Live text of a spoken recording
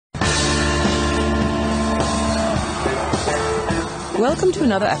Welcome to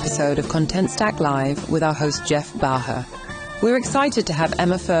another episode of Contentstack Live with our host Jeff Baher. We're excited to have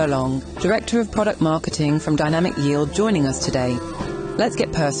Emma Furlong, Director of Product Marketing from Dynamic Yield, joining us today. Let's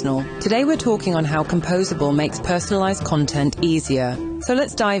get personal. Today we're talking on how Composable makes personalized content easier. So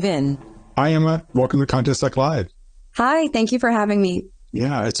let's dive in. Hi, Emma. Welcome to Contentstack Live. Hi, thank you for having me.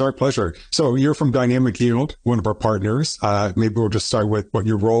 Yeah, it's our pleasure. So you're from Dynamic Yield, one of our partners. Maybe we'll just start with what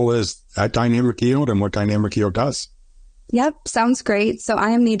your role is at Dynamic Yield and what Dynamic Yield does. Yep, sounds great. So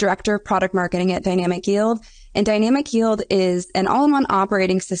I am the Director of Product Marketing at Dynamic Yield, and Dynamic Yield is an all-in-one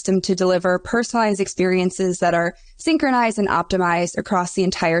operating system to deliver personalized experiences that are synchronized and optimized across the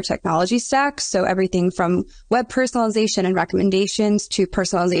entire technology stack. So everything from web personalization and recommendations to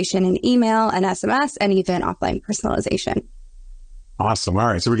personalization in email and SMS and even offline personalization. Awesome. All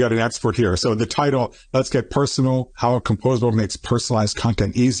right. So we got an expert here. So the title, Let's Get Personal, How Composable Makes Personalized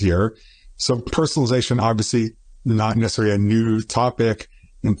Content Easier. So personalization, obviously, not necessarily a new topic.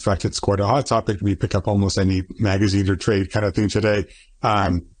 In fact, it's quite a hot topic. We pick up almost any magazine or trade kind of thing today.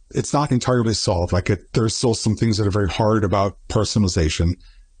 It's not entirely solved. There's still some things that are very hard about personalization.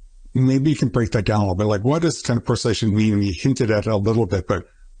 Maybe you can break that down a little bit. Like, what does kind of personalization mean? We hinted at it a little bit, but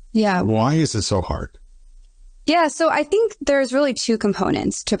yeah, why is it so hard? Yeah, so I think there's really two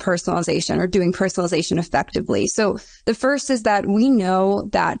components to personalization or doing personalization effectively. So the first is that we know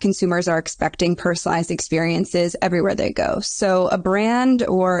that consumers are expecting personalized experiences everywhere they go. So a brand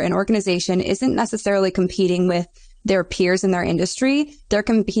or an organization isn't necessarily competing with their peers in their industry. They're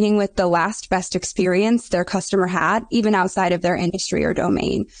competing with the last best experience their customer had, even outside of their industry or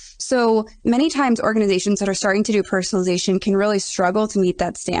domain. So many times organizations that are starting to do personalization can really struggle to meet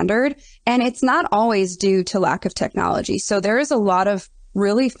that standard. And it's not always due to lack of technology. So there is a lot of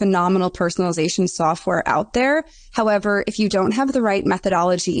really phenomenal personalization software out there. However, if you don't have the right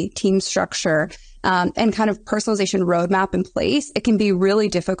methodology, team structure, and kind of personalization roadmap in place, it can be really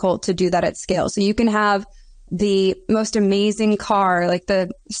difficult to do that at scale. So you can have the most amazing car, like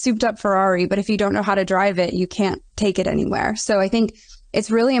the souped up Ferrari, but if you don't know how to drive it, you can't take it anywhere. So I think it's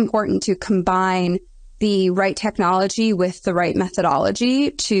really important to combine the right technology with the right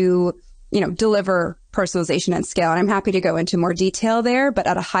methodology to, deliver personalization at scale. And I'm happy to go into more detail there, but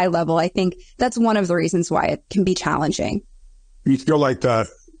at a high level, I think that's one of the reasons why it can be challenging. You feel like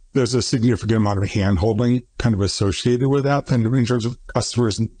there's a significant amount of hand-holding kind of associated with that, and in terms of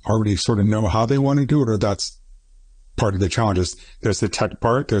customers already sort of know how they want to do it, or that's part of the challenges. There's the tech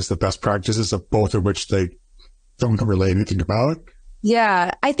part, there's the best practices, of both of which they don't relate anything about.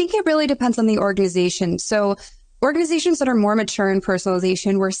 Yeah, I think it really depends on the organization. So organizations that are more mature in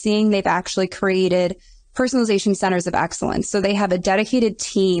personalization, we're seeing they've actually created personalization centers of excellence. So they have a dedicated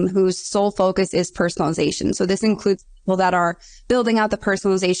team whose sole focus is personalization. So this includes people that are building out the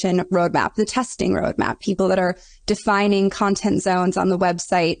personalization roadmap, the testing roadmap, people that are defining content zones on the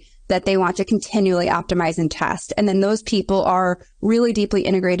website that they want to continually optimize and test. And then those people are really deeply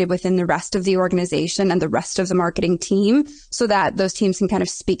integrated within the rest of the organization and the rest of the marketing team so that those teams can kind of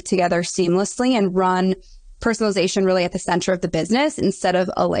speak together seamlessly and run personalization really at the center of the business instead of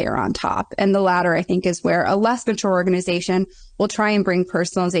a layer on top. And the latter, I think, is where a less mature organization will try and bring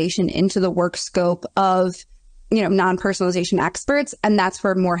personalization into the work scope of non-personalization experts. And that's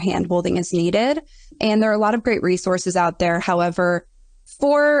where more hand-holding is needed. And there are a lot of great resources out there. However,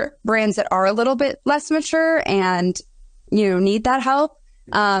 for brands that are a little bit less mature and, need that help.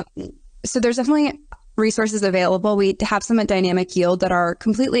 So there's definitely resources available. We have some at Dynamic Yield that are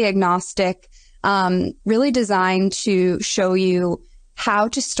completely agnostic, really designed to show you how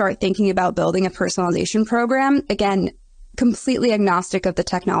to start thinking about building a personalization program. Again, completely agnostic of the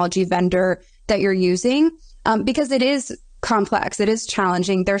technology vendor that you're using, because it is complex. It is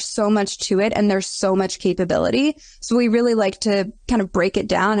challenging. There's so much to it and there's so much capability. So we really like to kind of break it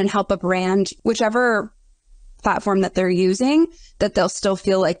down and help a brand, whichever platform that they're using, that they'll still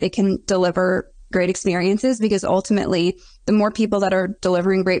feel like they can deliver great experiences, because ultimately the more people that are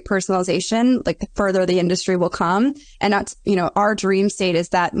delivering great personalization, like the further the industry will come. And that's, our dream state is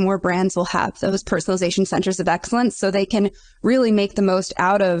that more brands will have those personalization centers of excellence so they can really make the most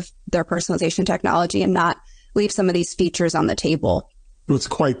out of their personalization technology and not leave some of these features on the table. What's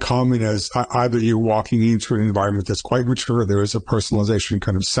quite common is either you're walking into an environment that's quite mature, there is a personalization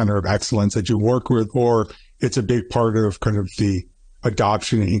kind of center of excellence that you work with, or it's a big part of kind of the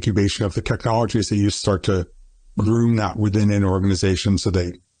adoption and incubation of the technologies that you start to groom that within an organization so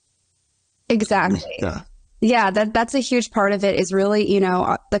they... Exactly. Yeah, that's a huge part of it is really,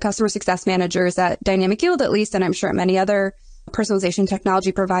 the customer success managers at Dynamic Yield, at least, and I'm sure at many other personalization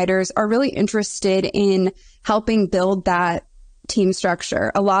technology providers, are really interested in helping build that team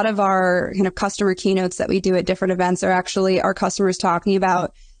structure. A lot of our kind of customer keynotes that we do at different events are actually our customers talking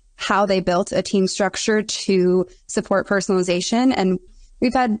about how they built a team structure to support personalization. And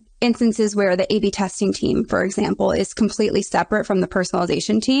we've had instances where the A/B testing team, for example, is completely separate from the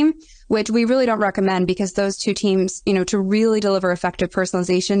personalization team, which we really don't recommend because those two teams, to really deliver effective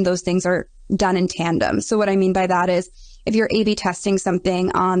personalization, those things are done in tandem. So what I mean by that is if you're A/B testing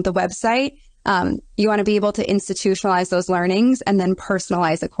something on the website, you want to be able to institutionalize those learnings and then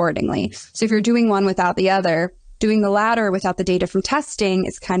personalize accordingly. So if you're doing one without the other, doing the latter without the data from testing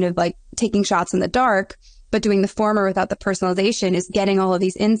is kind of like taking shots in the dark, but doing the former without the personalization is getting all of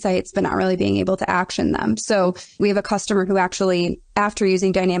these insights, but not really being able to action them. So we have a customer who actually, after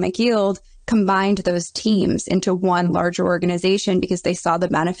using dynamic yield, combined those teams into one larger organization because they saw the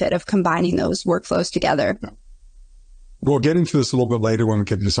benefit of combining those workflows together. We'll get into this a little bit later when we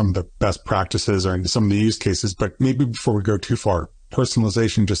get into some of the best practices or into some of the use cases, but maybe before we go too far,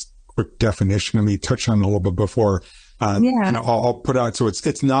 personalization, just quick definition. I mean, touch on it a little bit before. And I'll put out, so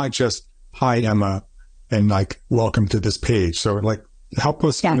it's not just, hi, Emma, and like, welcome to this page. So like, help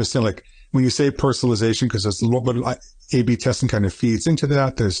us understand, like, when you say personalization, because there's a little bit of A/B testing kind of feeds into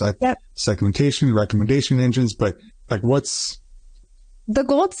that. There's like segmentation, recommendation engines, but like what's the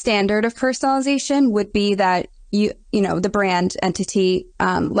gold standard of personalization would be that the brand entity,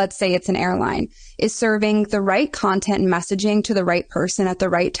 let's say it's an airline, is serving the right content and messaging to the right person at the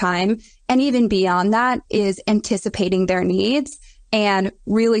right time. And even beyond that is anticipating their needs and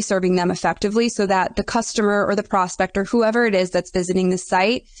really serving them effectively so that the customer or the prospect or whoever it is that's visiting the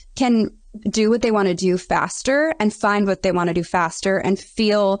site can do what they want to do faster and find what they want to do faster and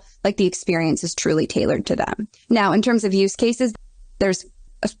feel like the experience is truly tailored to them. Now, in terms of use cases, there's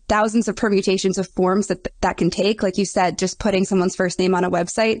thousands of permutations of forms that can take. Like you said, just putting someone's first name on a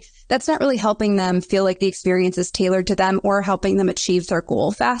website, that's not really helping them feel like the experience is tailored to them or helping them achieve their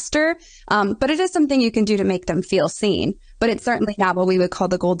goal faster. But it is something you can do to make them feel seen. But it's certainly not what we would call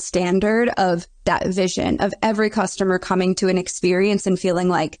the gold standard of that vision of every customer coming to an experience and feeling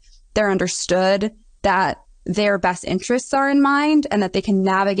like they're understood, that their best interests are in mind, and that they can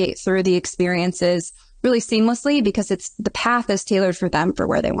navigate through the experiences really seamlessly because the path is tailored for them for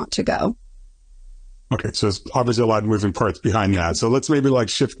where they want to go. Okay. So there's obviously a lot of moving parts behind that. So let's maybe like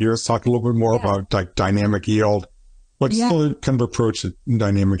shift gears, talk a little bit more about like dynamic yield. What's the kind of approach that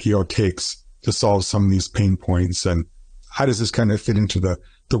dynamic yield takes to solve some of these pain points? And how does this kind of fit into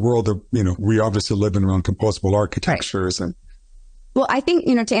the world of, we obviously live in around composable architectures and. Well, I think,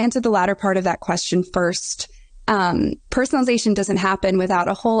 to answer the latter part of that question first, personalization doesn't happen without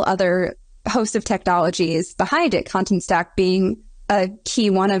a whole other host of technologies behind it, Contentstack being a key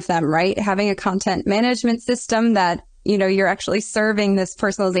one of them, right? Having a content management system that, you're actually serving this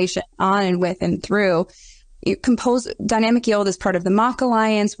personalization on and with and through. Dynamic Yield is part of the Mock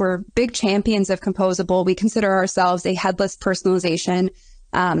Alliance. We're big champions of composable. We consider ourselves a headless personalization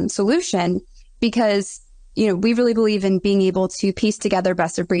solution because we really believe in being able to piece together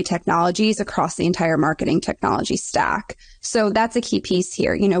best of breed technologies across the entire marketing technology stack. So that's a key piece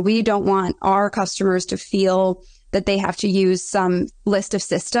here. We don't want our customers to feel that they have to use some list of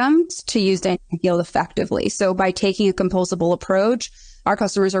systems to use dynamic yield effectively. So by taking a composable approach, our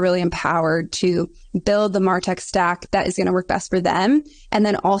customers are really empowered to build the MarTech stack that is going to work best for them, and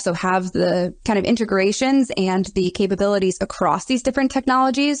then also have the kind of integrations and the capabilities across these different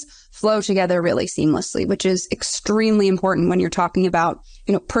technologies flow together really seamlessly, which is extremely important when you're talking about,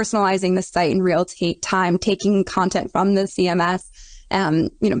 personalizing the site in real time, taking content from the CMS.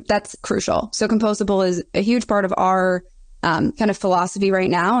 That's crucial. So composable is a huge part of our kind of philosophy right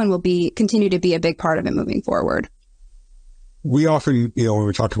now and will continue to be a big part of it moving forward. We often, when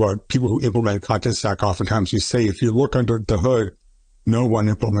we talk about people who implement Contentstack, oftentimes you say, if you look under the hood, no one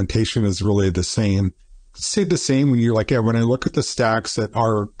implementation is really the same. Say the same when you're like, when I look at the stacks that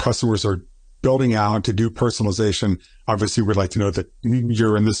our customers are building out to do personalization, obviously we'd like to know that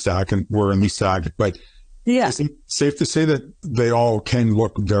you're in the stack and we're in the stack, but is it safe to say that they all can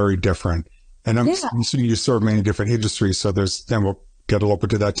look very different? And I'm assuming you serve many different industries, so and we'll get a little bit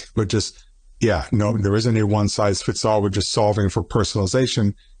to that, but just, there isn't a one size fits all. We're just solving for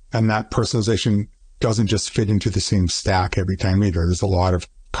personalization, and that personalization doesn't just fit into the same stack every time either. There's a lot of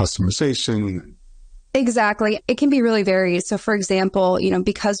customization. Exactly. It can be really varied. So for example,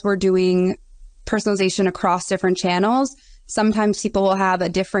 because we're doing personalization across different channels, sometimes people will have a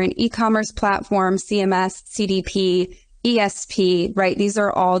different e-commerce platform, CMS, CDP, ESP, right? These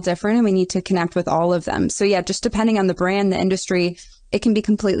are all different and we need to connect with all of them. So just depending on the brand, the industry, it can be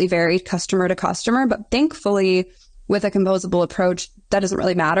completely varied customer to customer, but thankfully with a composable approach, that doesn't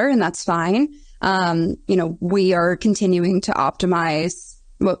really matter and that's fine. We are continuing to optimize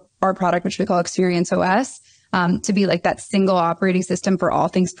our product, which we call Experience OS, to be like that single operating system for all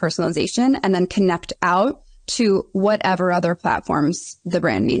things personalization, and then connect out to whatever other platforms the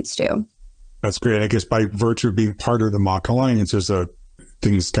brand needs to. That's great. I guess by virtue of being part of the Mock Alliance,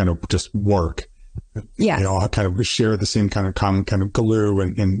 things kind of just work. Yeah. Kind of share the same kind of common kind of glue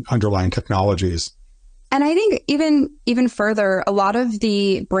and underlying technologies. And I think even further, a lot of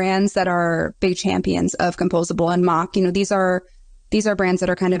the brands that are big champions of composable and Mock, these are brands that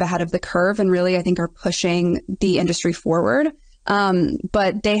are kind of ahead of the curve and really, I think, are pushing the industry forward.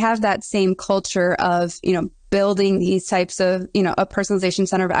 But they have that same culture of, building these types of, a personalization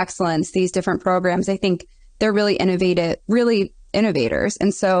center of excellence, these different programs. I think they're really innovators.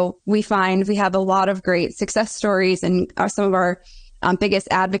 And so we find we have a lot of great success stories, and some of our biggest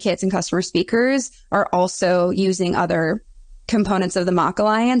advocates and customer speakers are also using other components of the Mock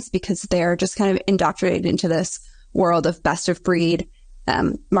Alliance because they're just kind of indoctrinated into this world of best of breed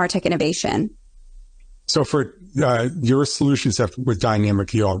MarTech innovation. So for your solution set with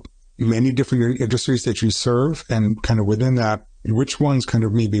Dynamic Yield, many different industries that you serve, and kind of within that, which ones kind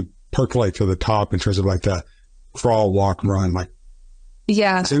of maybe percolate to the top in terms of like the crawl, walk, run? Like,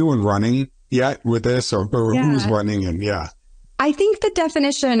 yeah, is anyone running yet with this, or who's running? And I think the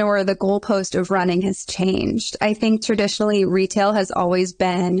definition or the goalpost of running has changed. I think traditionally retail has always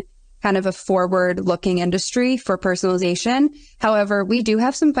been kind of a forward-looking industry for personalization. However, we do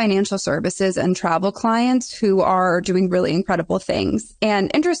have some financial services and travel clients who are doing really incredible things. And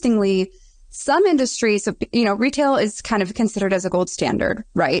interestingly, some industries, retail is kind of considered as a gold standard,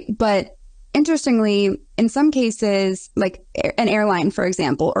 right? But interestingly, in some cases, like an airline, for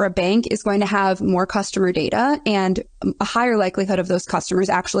example, or a bank is going to have more customer data and a higher likelihood of those customers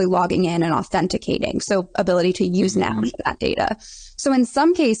actually logging in and authenticating. So ability to use now that data. So in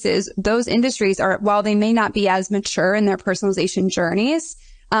some cases, those industries are, while they may not be as mature in their personalization journeys,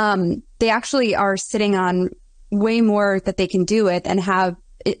 they actually are sitting on way more that they can do with and have,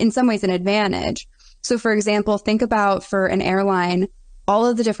 in some ways, an advantage. So for example, think about for an airline, all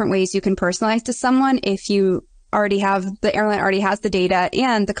of the different ways you can personalize to someone if you the airline already has the data,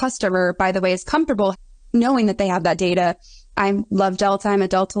 and the customer, by the way, is comfortable knowing that they have that data. I love Delta. I'm a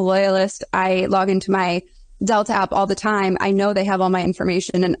Delta loyalist. I log into my Delta app all the time. I know they have all my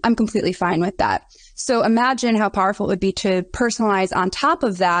information, and I'm completely fine with that. So imagine how powerful it would be to personalize on top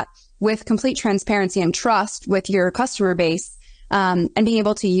of that with complete transparency and trust with your customer base, and being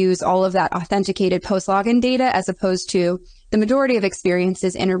able to use all of that authenticated post-login data, as opposed to the majority of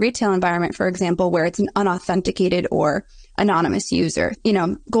experiences in a retail environment, for example, where it's an unauthenticated or anonymous user.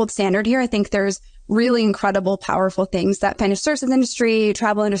 Gold standard here, I think there's really incredible, powerful things that financial services industry,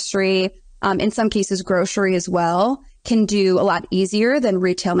 travel industry, in some cases, grocery as well, can do a lot easier than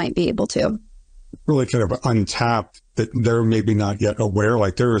retail might be able to. Really kind of untapped that they're maybe not yet aware.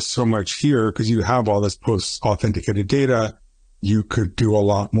 Like there is so much here because you have all this post-authenticated data. You could do a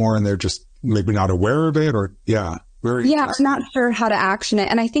lot more, and they're just maybe not aware of it, or I'm not sure how to action it.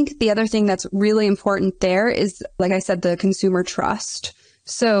 And I think the other thing that's really important there is, like I said, the consumer trust.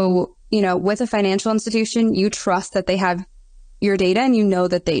 So, with a financial institution, you trust that they have your data, and you know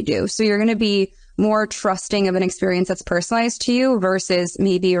that they do. So you're going to be more trusting of an experience that's personalized to you versus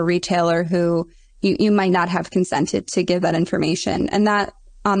maybe a retailer who you might not have consented to give that information. And that,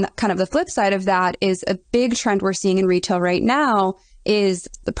 on kind of the flip side of that, is a big trend we're seeing in retail right now is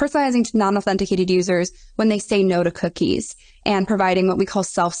the personalizing to non-authenticated users when they say no to cookies, and providing what we call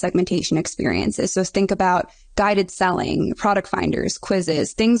self-segmentation experiences. So think about guided selling, product finders,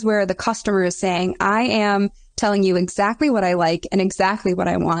 quizzes, things where the customer is saying, I am telling you exactly what I like and exactly what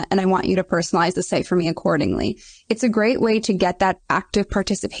I want, and I want you to personalize the site for me accordingly. It's a great way to get that active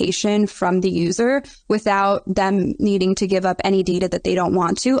participation from the user without them needing to give up any data that they don't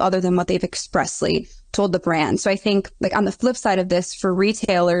want to, other than what they've expressly told the brand. So I think, like, on the flip side of this, for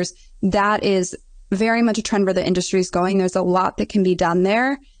retailers, that is very much a trend where the industry is going. There's a lot that can be done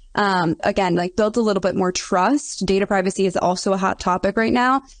there. Again, like, build a little bit more trust. Data privacy is also a hot topic right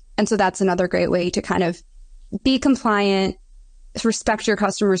now. And so that's another great way to kind of be compliant, respect your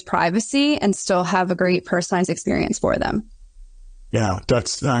customers' privacy, and still have a great personalized experience for them. Yeah,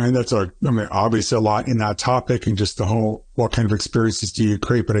 that's obviously a lot in that topic, and just the whole, what kind of experiences do you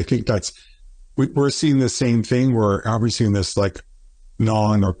create? But I think we're seeing the same thing. We're obviously in this like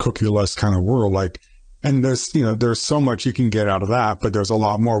non or cookieless kind of world, and there's so much you can get out of that, but there's a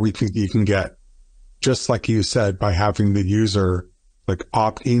lot more we think you can get, just like you said, by having the user like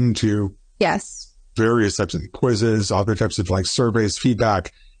opt into various types of quizzes, other types of like surveys,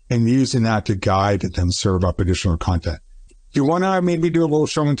 feedback, and using that to guide and then serve up additional content. you want to maybe do a little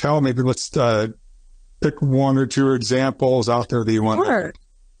show and tell? Maybe let's pick one or two examples out there that you want. Sure.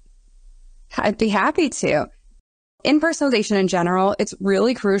 I'd be happy to. In personalization in general, it's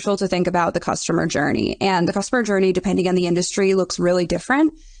really crucial to think about the customer journey. And the customer journey, depending on the industry, looks really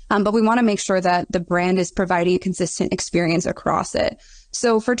different. But we want to make sure that the brand is providing a consistent experience across it.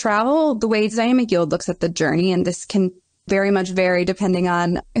 So for travel, the way dynamic yield looks at the journey, and this can very much vary depending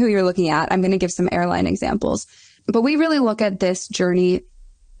on who you're looking at. I'm going to give some airline examples. But we really look at this journey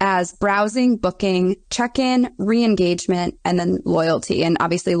as browsing, booking, check-in, re-engagement, and then loyalty. And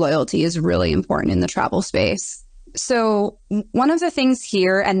obviously loyalty is really important in the travel space. So one of the things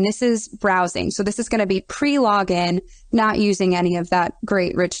here, and this is browsing. So this is going to be pre-login, not using any of that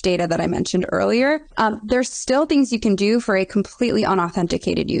great rich data that I mentioned earlier. There's still things you can do for a completely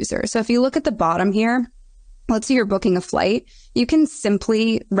unauthenticated user. So if you look at the bottom here, let's say you're booking a flight, you can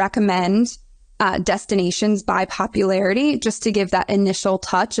simply recommend destinations by popularity just to give that initial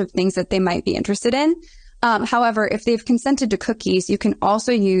touch of things that they might be interested in. However, if they've consented to cookies, you can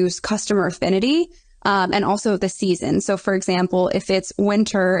also use customer affinity and also the season. So for example, if it's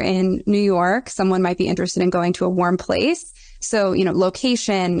winter in New York, someone might be interested in going to a warm place. So,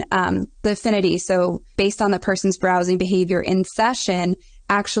 location, the affinity. So based on the person's browsing behavior in session,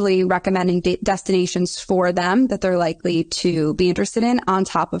 actually recommending destinations for them that they're likely to be interested in on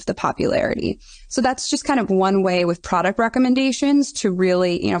top of the popularity. So that's just kind of one way with product recommendations to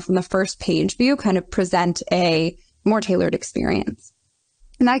really, from the first page view, kind of present a more tailored experience.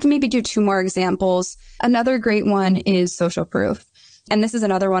 And I can maybe do two more examples. Another great one is social proof. And this is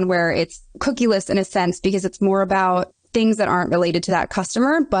another one where it's cookieless in a sense because it's more about things that aren't related to that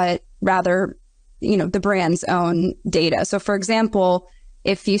customer, but rather, the brand's own data. So for example,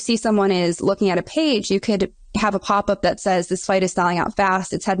 if you see someone is looking at a page, you could have a pop-up that says this flight is selling out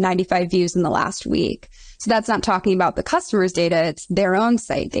fast. It's had 95 views in the last week. So that's not talking about the customer's data. It's their own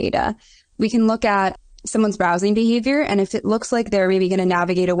site data. We can look at someone's browsing behavior. And if it looks like they're maybe going to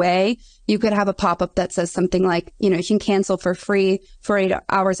navigate away, you could have a pop-up that says something like, you can cancel for free for 8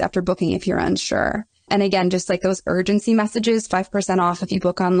 hours after booking if you're unsure. And again, just like those urgency messages, 5% off if you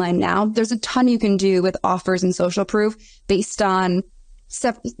book online now. There's a ton you can do with offers and social proof based on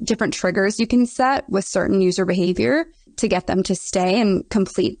different triggers you can set with certain user behavior to get them to stay and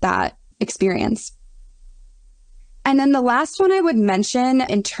complete that experience. And then the last one I would mention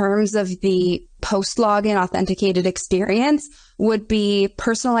in terms of the post-login authenticated experience would be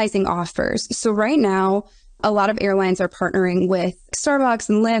personalizing offers. So right now, a lot of airlines are partnering with Starbucks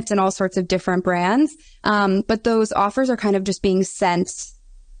and Lyft and all sorts of different brands. But those offers are kind of just being sent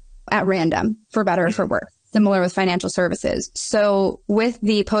at random, for better or for worse, similar with financial services. So with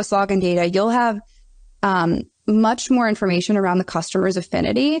the post-login data, you'll have much more information around the customer's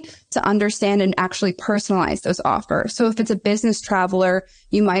affinity to understand and actually personalize those offers. So if it's a business traveler,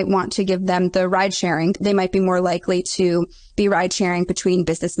 you might want to give them the ride sharing. They might be more likely to be ride sharing between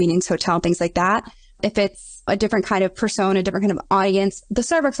business meetings, hotel, things like that. If it's a different kind of persona, a different kind of audience, the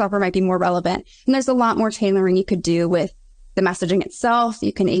Starbucks offer might be more relevant. And there's a lot more tailoring you could do with the messaging itself.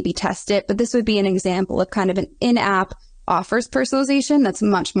 You can A/B test it, but this would be an example of kind of an in-app offers personalization that's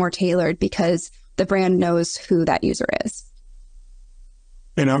much more tailored because the brand knows who that user is.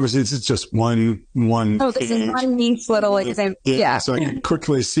 And obviously, this is just one. Oh, this is one niche little example. Yeah. So I can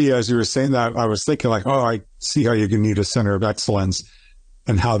quickly see, as you were saying that, I was thinking like, I see how you can need a center of excellence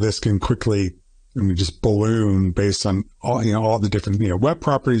and how this can quickly just balloon based on all the different, web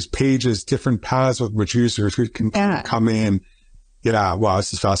properties, pages, different paths with which users can come in. Yeah. Wow.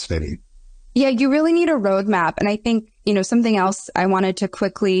 This is fascinating. Yeah. You really need a roadmap. And I think, something else I wanted to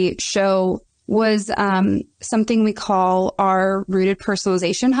quickly show was something we call our rooted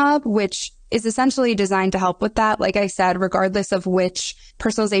personalization hub, which is essentially designed to help with that. Like I said, regardless of which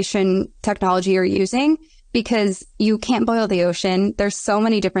personalization technology you're using, because you can't boil the ocean. There's so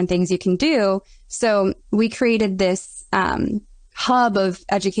many different things you can do. So we created this hub of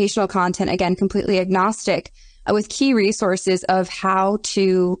educational content, again, completely agnostic, with key resources of how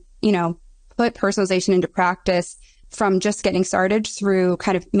to, put personalization into practice from just getting started through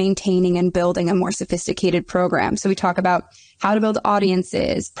kind of maintaining and building a more sophisticated program. So we talk about how to build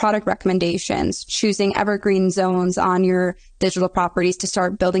audiences, product recommendations, choosing evergreen zones on your digital properties to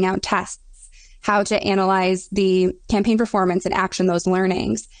start building out tests, how to analyze the campaign performance and action those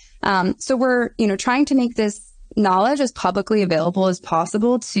learnings. So we're, trying to make this knowledge as publicly available as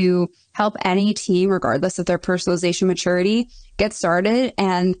possible to help any team, regardless of their personalization maturity, get started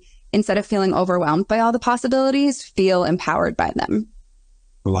and instead of feeling overwhelmed by all the possibilities, feel empowered by them.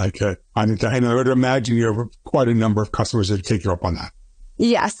 I like it. I would imagine you have quite a number of customers that take you up on that.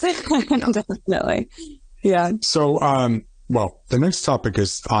 Yes, definitely. Yeah. So Well, the next topic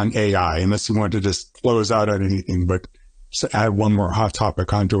is on AI, unless you want to just close out on anything, but just add one more hot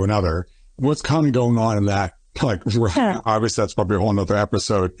topic onto another. What's kind of going on in that? Like, obviously, that's probably a whole nother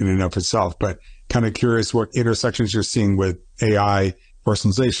episode in and of itself, but kind of curious what intersections you're seeing with AI,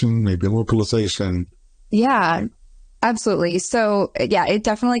 personalization, maybe localization. Yeah, absolutely. So yeah, it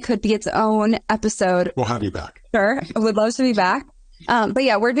definitely could be its own episode. We'll have you back. Sure. I would love to be back. But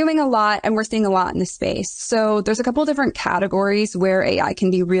yeah, we're doing a lot and we're seeing a lot in this space. So there's a couple of different categories where AI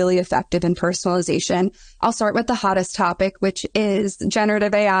can be really effective in personalization. I'll start with the hottest topic, which is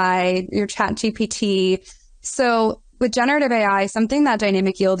generative AI, your chat GPT. So with generative AI, something that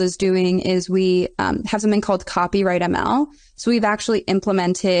Dynamic Yield is doing is we have something called Copyright ML. So we've actually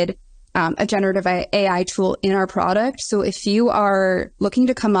implemented a generative AI tool in our product. So if you are looking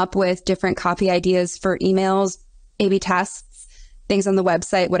to come up with different copy ideas for emails, A/B tests, things on the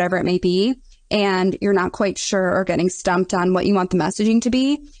website, whatever it may be, and you're not quite sure or getting stumped on what you want the messaging to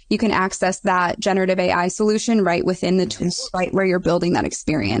be, you can access that generative AI solution right within the tool, right where you're building that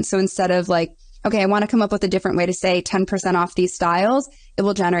experience. So instead of like, okay, I want to come up with a different way to say 10% off these styles, it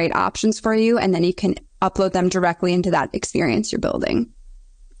will generate options for you, and then you can upload them directly into that experience you're building.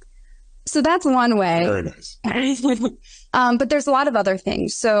 So that's one way. Very nice. But there's a lot of other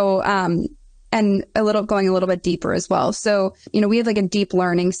things. So, and going a little bit deeper as well. So, we have like an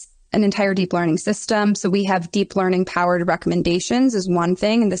entire deep learning system. So we have deep learning powered recommendations is one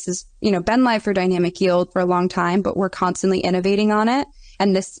thing. And this has, been live for Dynamic Yield for a long time, but we're constantly innovating on it.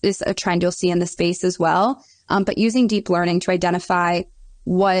 And this is a trend you'll see in the space as well. But using deep learning to identify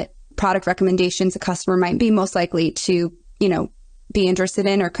what product recommendations a customer might be most likely to, be interested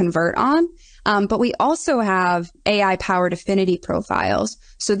in or convert on. But we also have AI powered affinity profiles.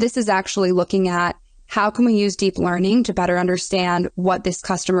 So this is actually looking at how can we use deep learning to better understand what this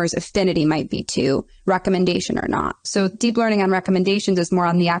customer's affinity might be to recommendation or not. So deep learning on recommendations is more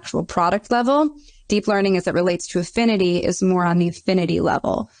on the actual product level. Deep learning as it relates to affinity is more on the affinity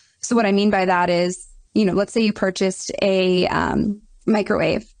level. So what I mean by that is, let's say you purchased a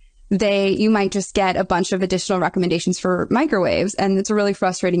microwave. You might just get a bunch of additional recommendations for microwaves, and it's a really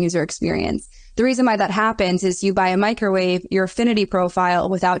frustrating user experience. The reason why that happens is you buy a microwave, your affinity profile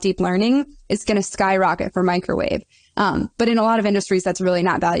without deep learning is going to skyrocket for microwave. But in a lot of industries, that's really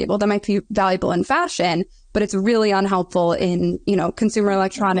not valuable. That might be valuable in fashion, but it's really unhelpful in, consumer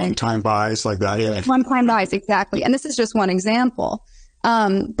electronics. One-time buys like that, yeah. One-time buys, exactly. And this is just one example.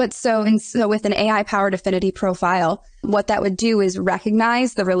 But so with an AI powered affinity profile, what that would do is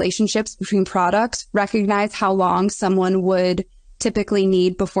recognize the relationships between products, recognize how long someone would typically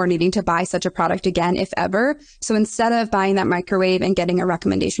need before needing to buy such a product again, if ever. So instead of buying that microwave and getting a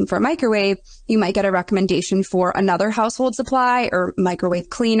recommendation for a microwave, you might get a recommendation for another household supply or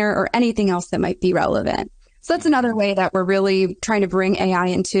microwave cleaner or anything else that might be relevant. So that's another way that we're really trying to bring AI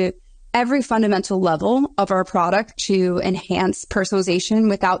into every fundamental level of our product to enhance personalization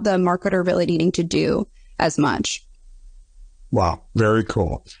without the marketer really needing to do as much. Wow. Very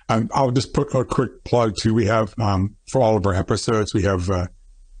cool. I'll just put a quick plug too. We have, for all of our episodes, we have,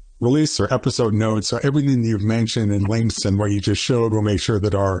 release or episode notes. So everything you've mentioned and links and what you just showed, we'll make sure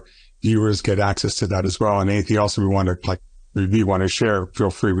that our viewers get access to that as well. And anything else we want to share, feel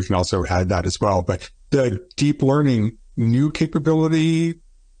free. We can also add that as well. But the deep learning new capability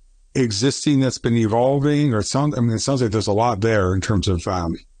existing that's been evolving it sounds like there's a lot there in terms of,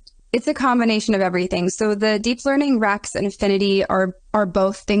 it's a combination of everything. So the deep learning Rex and affinity are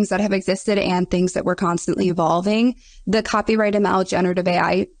both things that have existed and things that we're constantly evolving. The copyright ML generative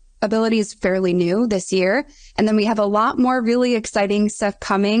AI ability is fairly new this year. And then we have a lot more really exciting stuff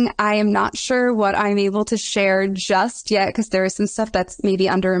coming. I am not sure what I'm able to share just yet because there is some stuff that's maybe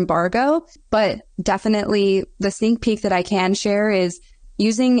under embargo, but definitely the sneak peek that I can share is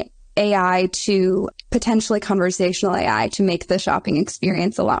using AI to potentially conversational AI to make the shopping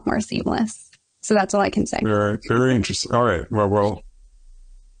experience a lot more seamless. So that's all I can say. Very, very interesting. All right. Well,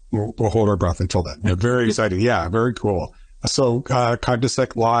 we'll hold our breath until then. Yeah, very exciting. Yeah, very cool. So,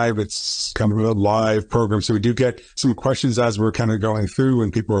 Contentstack Live, it's kind of a live program. So we do get some questions as we're kind of going through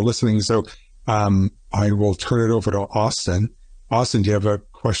and people are listening. So, I will turn it over to Austin. Austin, do you have a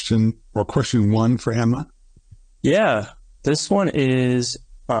question or question one for Emma? Yeah, this one is,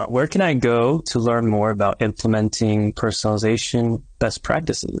 where can I go to learn more about implementing personalization best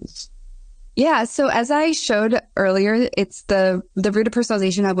practices? Yeah, so as I showed earlier, it's the Rooted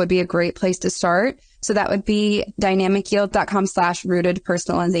Personalization Hub would be a great place to start. So that would be dynamicyield.com/rooted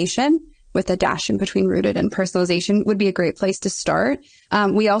personalization. with a dash in between rooted and personalization would be a great place to start.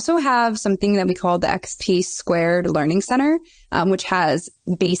 We also have something that we call the XP Squared Learning Center, which has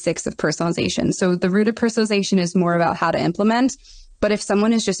basics of personalization. So the rooted personalization is more about how to implement. But if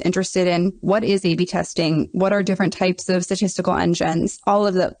someone is just interested in what is A/B testing, what are different types of statistical engines, all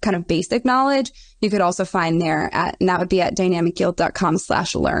of the kind of basic knowledge, you could also find there and that would be at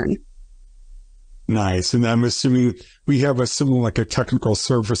dynamicyield.com/learn. Nice. And I'm assuming we have a similar, like a technical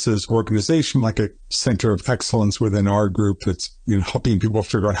services organization, like a center of excellence within our group that's, helping people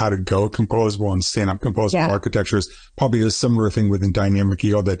figure out how to go composable and stand up composable architectures. Probably a similar thing within Dynamic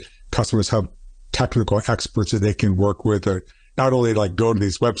Yield, that customers have technical experts that they can work with, or not only like go to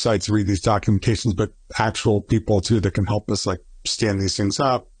these websites, read these documentations, but actual people too that can help us like stand these things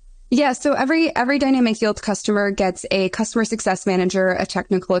up. Yeah. So every Dynamic Yield customer gets a customer success manager, a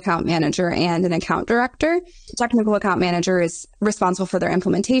technical account manager, and an account director. The technical account manager is responsible for their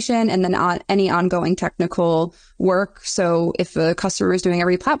implementation and then any ongoing technical work. So if a customer is doing a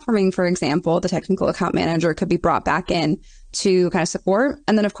replatforming, for example, the technical account manager could be brought back in to kind of support.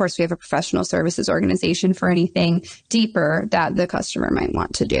 And then, of course, we have a professional services organization for anything deeper that the customer might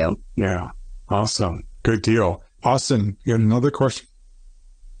want to do. Yeah. Awesome. Good deal. Austin, you had another question?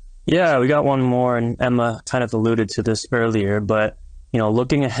 Yeah, we got one more, and Emma kind of alluded to this earlier, but,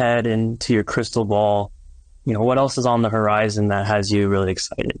 looking ahead into your crystal ball, what else is on the horizon that has you really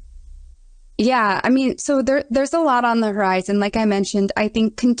excited? Yeah, I mean, so there's a lot on the horizon. Like I mentioned, I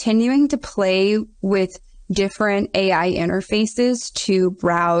think continuing to play with different AI interfaces to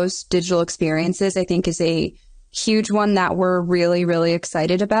browse digital experiences, I think is a huge one that we're really, really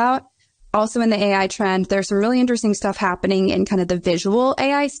excited about. Also in the AI trend, there's some really interesting stuff happening in kind of the visual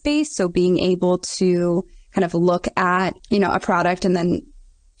AI space. So being able to kind of look at, a product and then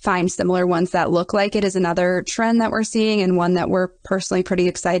find similar ones that look like it is another trend that we're seeing and one that we're personally pretty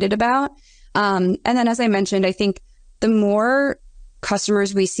excited about. And then, as I mentioned, I think the more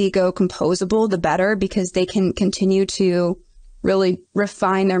customers we see go composable, the better, because they can continue to really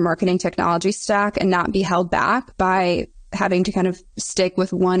refine their marketing technology stack and not be held back by having to kind of stick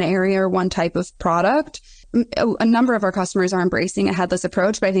with one area or one type of product. A number of our customers are embracing a headless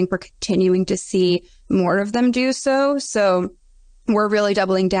approach, but I think we're continuing to see more of them do so. So we're really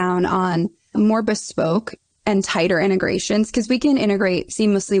doubling down on more bespoke and tighter integrations, because we can integrate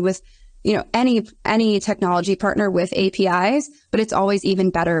seamlessly with any technology partner with APIs, but it's always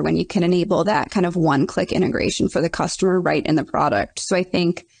even better when you can enable that kind of one-click integration for the customer right in the product. So I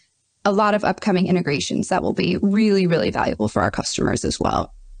think a lot of upcoming integrations that will be really, really valuable for our customers as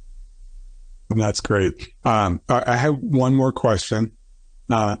well. That's great. I have one more question.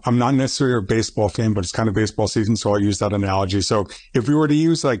 I'm not necessarily a baseball fan, but it's kind of baseball season, so I'll use that analogy. So if we were to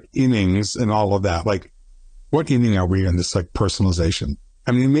use like innings and all of that, like what inning are we in this like personalization?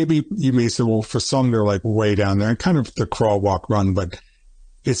 I mean, maybe you may say, well, for some, they're like way down there and kind of the crawl, walk, run. But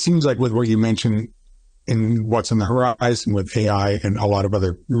it seems like with what you mentioned in what's on the horizon with AI and a lot of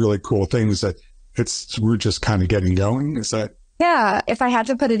other really cool things, that we're just kind of getting going. Is that? Yeah. If I had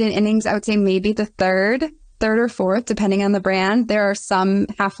to put it in innings, I would say maybe the third or fourth, depending on the brand. There are some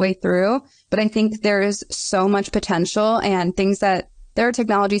halfway through, but I think there is so much potential and there are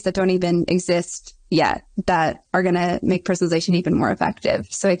technologies that don't even exist yet that are going to make personalization even more effective.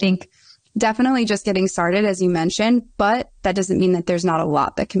 So I think definitely just getting started, as you mentioned, but that doesn't mean that there's not a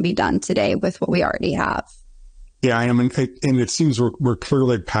lot that can be done today with what we already have. Yeah, I mean, and it seems we're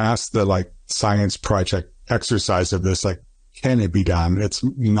clearly past the like science project exercise of this. Like, can it be done? It's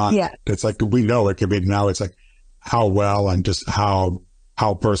not. Yeah. It's like we know it can be. Now it's like how well and just how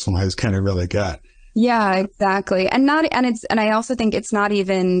personalized can it really get? Yeah, exactly. And I also think it's not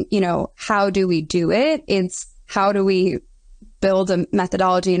even, how do we do it? It's how do we build a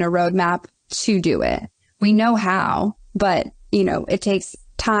methodology and a roadmap to do it? We know how, but, it takes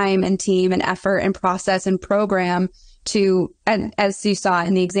time and team and effort and process and program and as you saw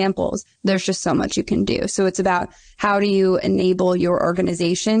in the examples, there's just so much you can do. So it's about how do you enable your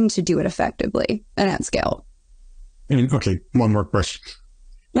organization to do it effectively and at scale? Okay, one more question.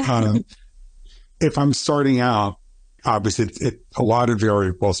 If I'm starting out, obviously a lot of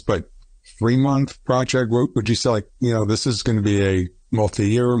variables, but 3-month project, would you say like, this is going to be a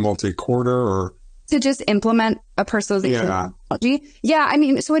multi-year, multi-quarter, or? To just implement a personalization technology? Yeah, I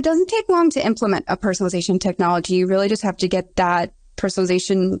mean, so it doesn't take long to implement a personalization technology. You really just have to get that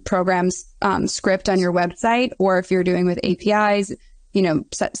personalization program's script on your website, or if you're doing with APIs,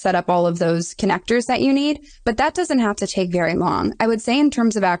 set up all of those connectors that you need. But that doesn't have to take very long. I would say in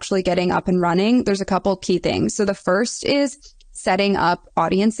terms of actually getting up and running, there's a couple key things. So the first is setting up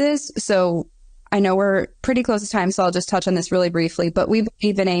audiences. So I know we're pretty close to time, so I'll just touch on this really briefly, but we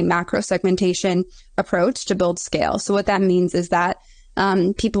believe in a macro segmentation approach to build scale. So what that means is that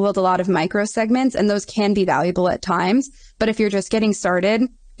people build a lot of micro segments, and those can be valuable at times. But if you're just getting started,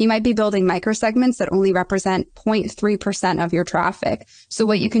 you might be building micro segments that only represent 0.3% of your traffic. So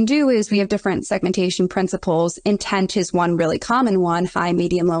what you can do is we have different segmentation principles. Intent is one really common one, high,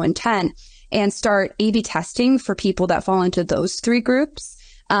 medium, low intent, and start A/B testing for people that fall into those three groups.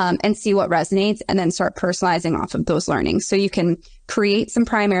 And see what resonates, and then start personalizing off of those learnings. So you can create some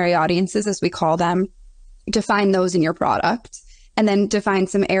primary audiences, as we call them, define those in your product, and then define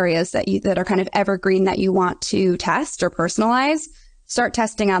some areas that are kind of evergreen that you want to test or personalize. Start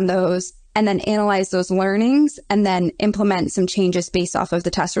testing on those, and then analyze those learnings, and then implement some changes based off of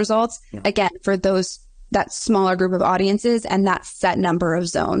the test results. Yeah. Again, for that smaller group of audiences and that set number of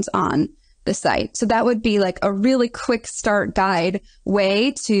zones on the site. So that would be like a really quick start guide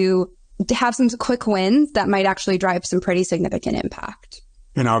way to have some quick wins that might actually drive some pretty significant impact.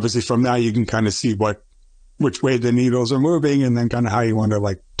 And obviously from that, you can kind of see which way the needles are moving, and then kind of how you want to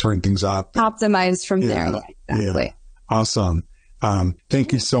like turn things up. Optimize from there. Yeah, exactly. Yeah. Awesome.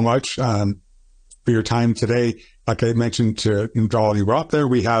 Thank you so much for your time today. Like I mentioned to all you out there,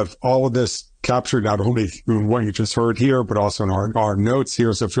 we have all of this captured, not only in what you just heard here, but also in our notes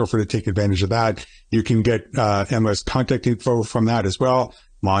here. So feel free to take advantage of that. You can get Emma's contact info from that as well.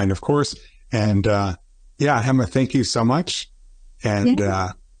 Mine, of course. And Emma, thank you so much. And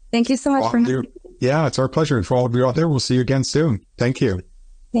thank you so much for having me. Yeah, it's our pleasure. And for all of you out there, we'll see you again soon. Thank you.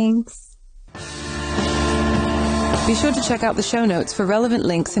 Thanks. Be sure to check out the show notes for relevant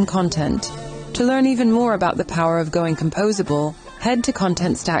links and content. To learn even more about the power of going composable, head to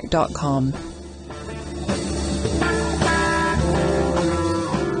contentstack.com.